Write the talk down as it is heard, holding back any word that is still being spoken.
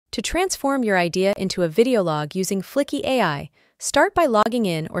To transform your idea into a video log using Fliki AI, start by logging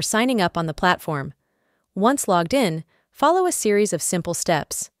in or signing up on the platform. Once logged in, follow a series of simple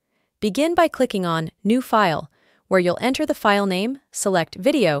steps. Begin by clicking on New File, where you'll enter the file name, select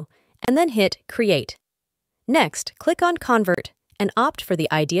Video, and then hit Create. Next, click on Convert and opt for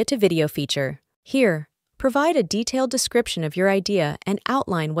the Idea to Video feature. Here, provide a detailed description of your idea and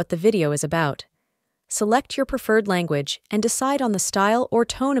outline what the video is about. Select your preferred language and decide on the style or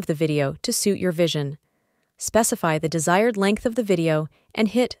tone of the video to suit your vision. Specify the desired length of the video and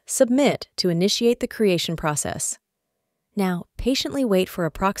hit Submit to initiate the creation process. Now, patiently wait for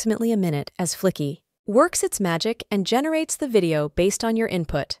approximately a minute as Fliki works its magic and generates the video based on your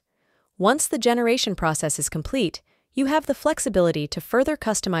input. Once the generation process is complete, you have the flexibility to further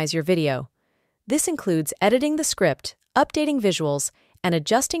customize your video. This includes editing the script, updating visuals, and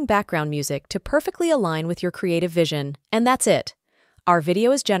adjusting background music to perfectly align with your creative vision. And that's it. Our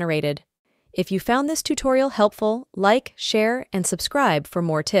video is generated. If you found this tutorial helpful, like, share, and subscribe for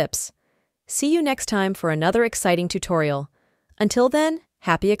more tips. See you next time for another exciting tutorial. Until then,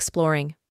 happy exploring!